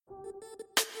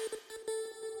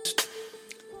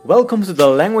Welcome to the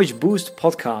Language Boost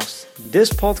podcast.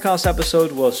 This podcast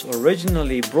episode was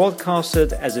originally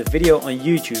broadcasted as a video on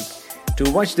YouTube. To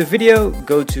watch the video,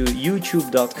 go to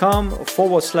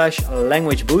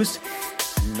youtube.com/language boost.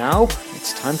 Now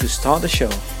it's time to start the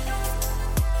show.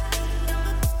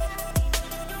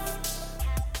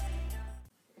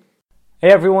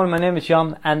 Hey everyone, my name is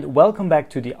Jan and welcome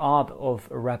back to the Art of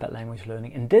Rapid Language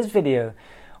Learning. In this video,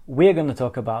 we're going to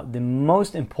talk about the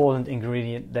most important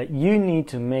ingredient that you need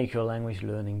to make your language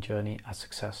learning journey a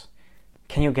success.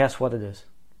 Can you guess what it is?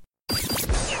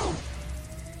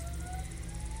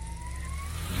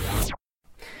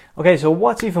 Okay, so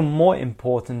what's even more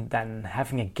important than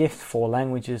having a gift for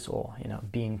languages or,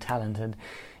 being talented?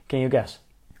 Can you guess?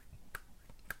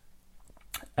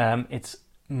 It's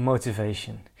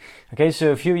motivation. Okay,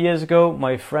 so a few years ago,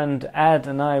 my friend Ed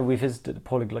and we visited the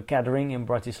Polyglot Gathering in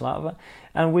Bratislava,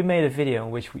 and we made a video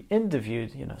in which we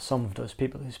interviewed, some of those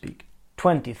people who speak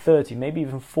 20, 30, maybe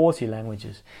even 40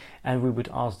 languages, and we would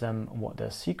ask them what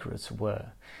their secrets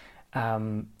were.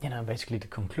 Basically the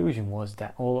conclusion was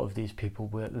that all of these people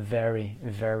were very,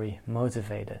 very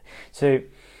motivated. So,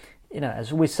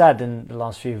 as we said in the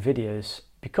last few videos,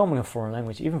 becoming a foreign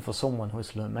language, even for someone who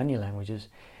has learned many languages,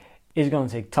 is going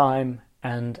to take time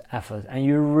and effort, and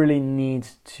you really need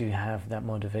to have that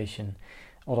motivation.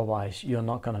 Otherwise, you're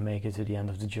not going to make it to the end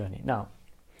of the journey. Now,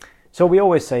 so we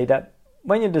always say that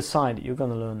when you decide you're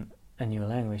going to learn a new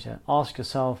language, ask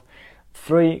yourself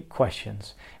 3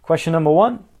 questions. Question number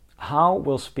 1, how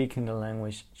will speaking the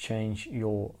language change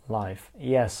your life?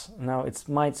 Yes, now it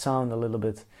might sound a little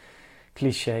bit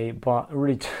cliche, but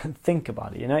really think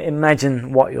about it.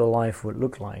 Imagine what your life would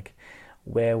look like.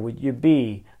 Where would you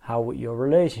be? How would your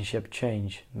relationship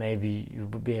change? Maybe you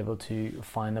would be able to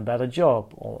find a better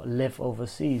job or live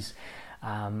overseas.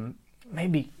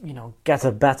 Maybe, get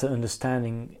a better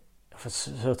understanding of a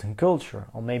certain culture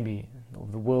or maybe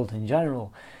of the world in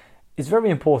general. It's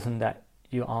very important that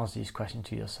you ask these questions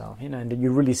to yourself, and that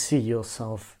you really see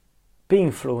yourself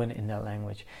being fluent in that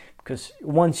language. Because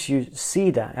once you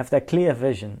see that, have that clear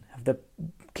vision, have the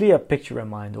clear picture in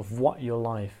mind of what your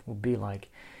life will be like,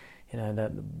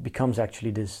 that becomes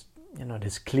actually this,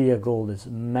 this clear goal, this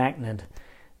magnet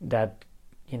that,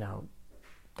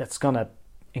 that's gonna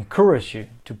encourage you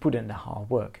to put in the hard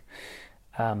work.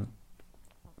 And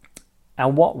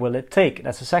what will it take?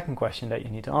 That's the second question that you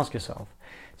need to ask yourself.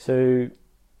 So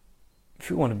if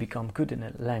you want to become good in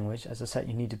a language, as I said,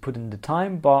 you need to put in the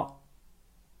time, but,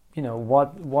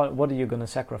 what are you going to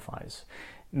sacrifice?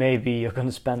 Maybe you're going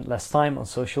to spend less time on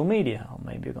social media, or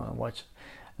maybe you're going to watch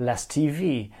less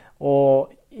TV, or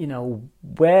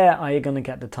where are you going to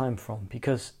get the time from?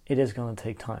 Because it is going to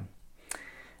take time.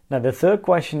 Now the third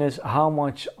question is, how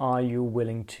much are you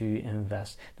willing to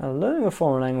invest? Now learning a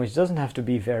foreign language doesn't have to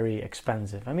be very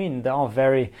expensive. I mean, there are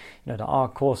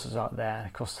courses out there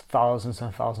that cost thousands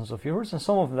and thousands of euros, and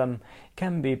some of them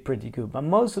can be pretty good. But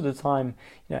most of the time,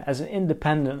 as an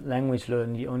independent language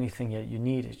learner, the only thing that you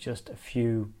need is just a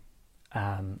few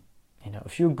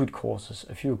good courses,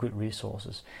 a few good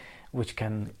resources, which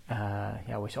can,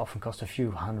 which often cost a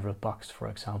few $100, for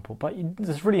example. But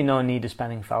there's really no need to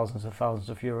spending thousands and thousands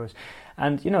of euros.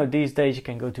 And these days you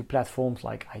can go to platforms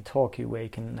like italki, where you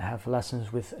can have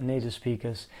lessons with native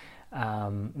speakers,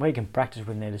 where you can practice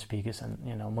with native speakers, and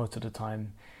most of the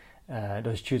time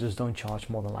those tutors don't charge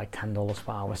more than like $10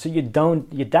 per hour. So you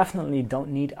definitely don't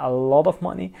need a lot of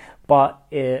money, but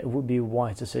it would be a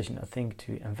wise decision, I think,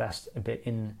 to invest a bit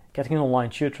in getting an online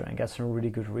tutor and get some really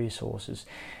good resources.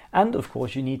 And of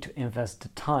course, you need to invest the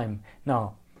time.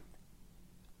 Now,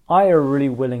 are you really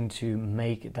willing to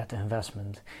make that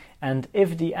investment? And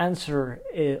if the answer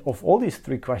of all these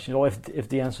 3 questions, or if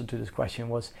the answer to this question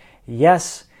was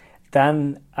yes,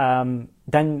 then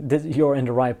you're in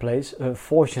the right place,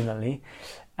 fortunately.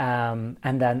 And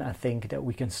then I think that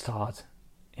we can start,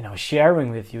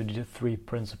 sharing with you the 3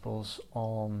 principles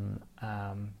on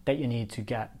that you need to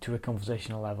get to a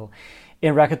conversational level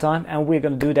in record time. And we're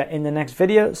going to do that in the next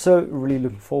video. So really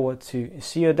looking forward to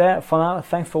see you there. For now,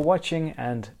 thanks for watching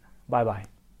and bye-bye.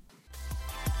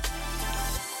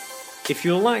 If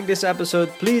you like this episode,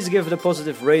 please give it a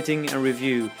positive rating and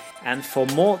review. And for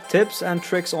more tips and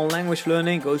tricks on language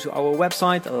learning, go to our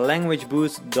website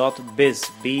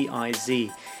languageboost.biz,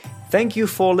 B-I-Z. Thank you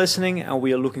for listening, and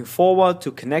we are looking forward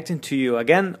to connecting to you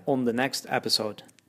again on the next episode.